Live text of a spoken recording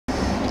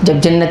जब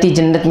जन्नती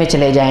जन्नत में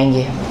चले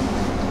जाएंगे,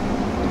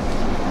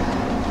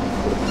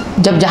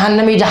 जब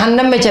जहन्नमी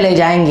जहन्नम में चले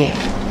जाएंगे,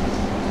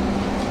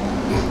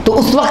 तो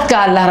उस वक्त का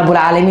अल्लाह रब्बुल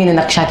आलमीन ने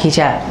नक्शा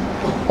खींचा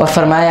और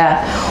फरमाया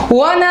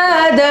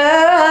वनादा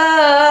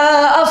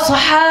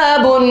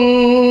अस्हाबुन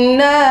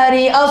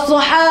नारी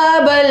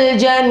अस्हाबल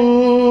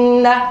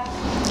जन्नह,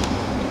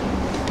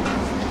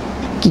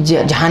 कि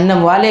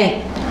जहन्नम वाले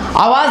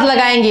आवाज़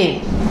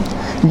लगाएंगे,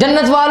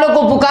 जन्नत वालों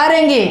को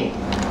पुकारेंगे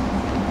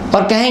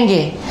और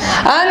कहेंगे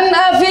अन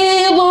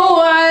अफीदू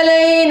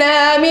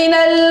अलैना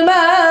मिनल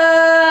मा,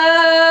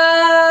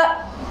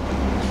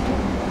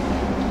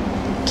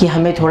 कि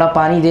हमें थोड़ा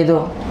पानी दे दो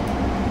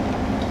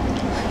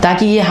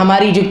ताकि ये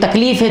हमारी जो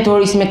तकलीफ़ है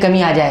थोड़ी इसमें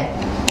कमी आ जाए।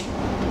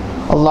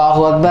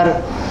 अल्लाहु अकबर।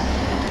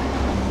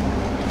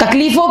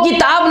 तकलीफ़ों की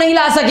ताब नहीं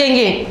ला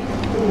सकेंगे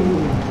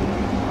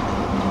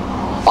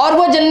और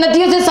वो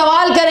जन्नतियों से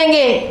सवाल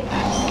करेंगे,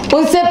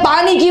 उनसे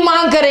पानी की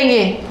मांग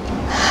करेंगे,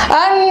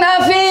 अन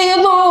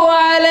अफीदू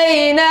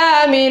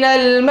अलैना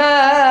मिनल मा,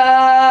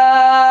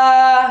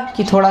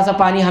 कि थोड़ा सा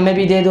पानी हमें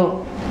भी दे दो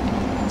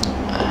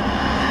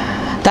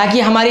ताकि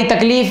हमारी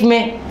तकलीफ़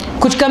में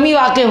कुछ कमी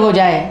वाक़े हो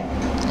जाए।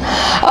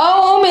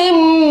 औ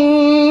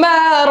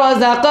मिम्मा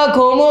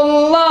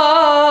रज़क़कुमुल्लाह,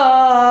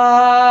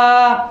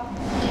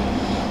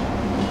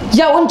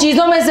 या उन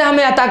चीज़ों में से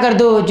हमें अता कर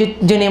दो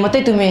जो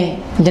नेमतें तुम्हें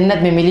जन्नत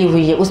में मिली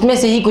हुई है, उसमें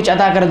से ही कुछ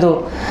अता कर दो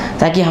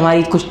ताकि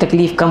हमारी कुछ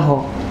तकलीफ़ कम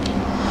हो।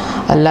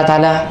 अल्लाह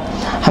ताला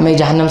हमें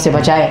जहन्नम से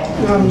बचाए।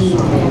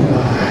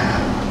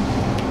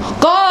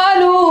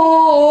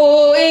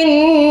 क़ालू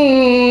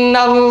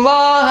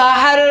इन्नल्लाह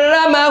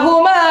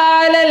हर्रमहुमा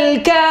अलल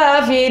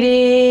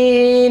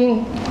काफिरीन।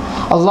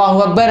 अल्लाहु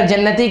अकबर।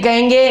 जन्नती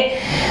कहेंगे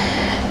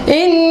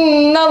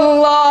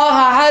इन्नल्लाह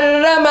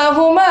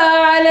हर्रमहुमा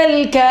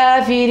अलल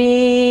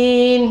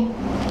काफिरीन,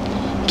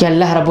 कि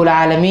अल्लाह रब्बुल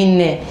आलमीन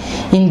ने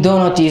इन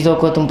दोनों चीज़ों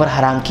को तुम पर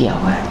हराम किया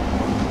हुआ है,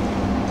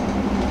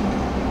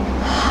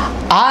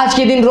 आज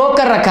के दिन रोक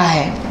कर रखा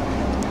है।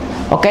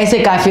 और कैसे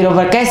काफिरों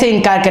पर, कैसे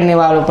इनकार करने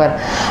वालों पर।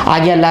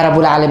 आगे अल्लाह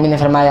रब्बुल आलमीन ने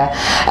फरमाया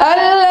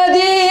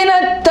अल्लज़ीना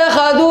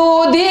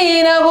इत्तख़ज़ू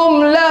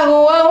दीनहुम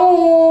लहवन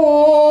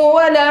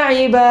व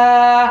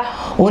लइबा,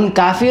 उन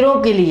काफिरों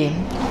के लिए,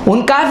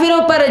 उन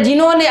काफिरों पर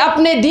जिन्होंने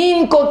अपने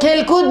दीन को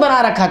खेल कूद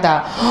बना रखा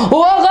था,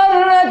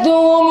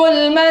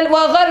 वगर्रतहुमुल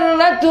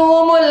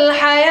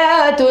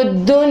हयातुद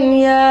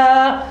दुनिया,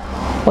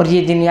 और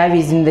ये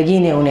दुनियावी ज़िंदगी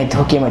ने उन्हें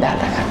धोखे में डाल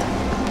रखा था।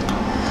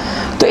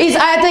 तो इस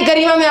आयत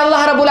करीमा में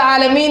अल्लाह रब्बुल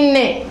आलमीन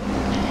ने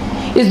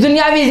इस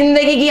दुनियावी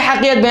ज़िंदगी की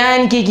हकीकत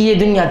बयान की कि ये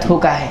दुनिया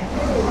धोखा है,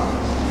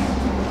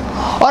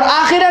 और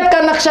आखिरत का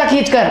नक्शा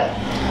खींचकर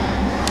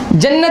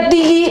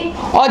जन्नती की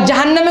और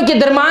जहन्नम के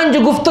दरमियान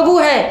जो गुफ्तगू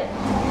है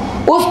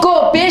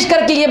उसको पेश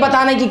करके ये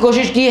बताने की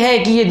कोशिश की है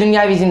कि ये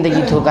दुनियावी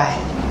ज़िंदगी धोखा है।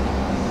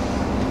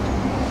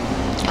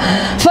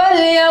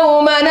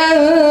 फल्यौम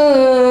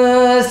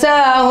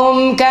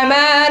नंसाहुम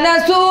कमा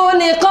नसू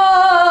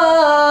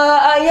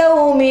लिक़ा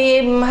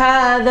यौमिहिम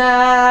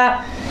हाज़ा,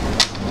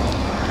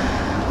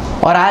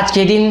 और आज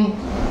के दिन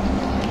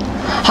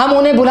हम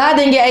उन्हें भुला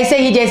देंगे ऐसे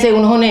ही जैसे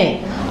उन्होंने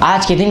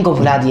आज के दिन को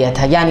भुला दिया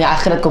था, यानी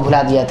आखिरत को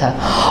भुला दिया था,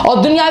 और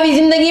दुनियावी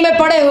ज़िंदगी में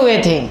पड़े हुए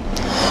थे,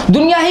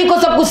 दुनिया ही को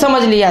सब कुछ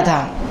समझ लिया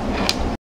था।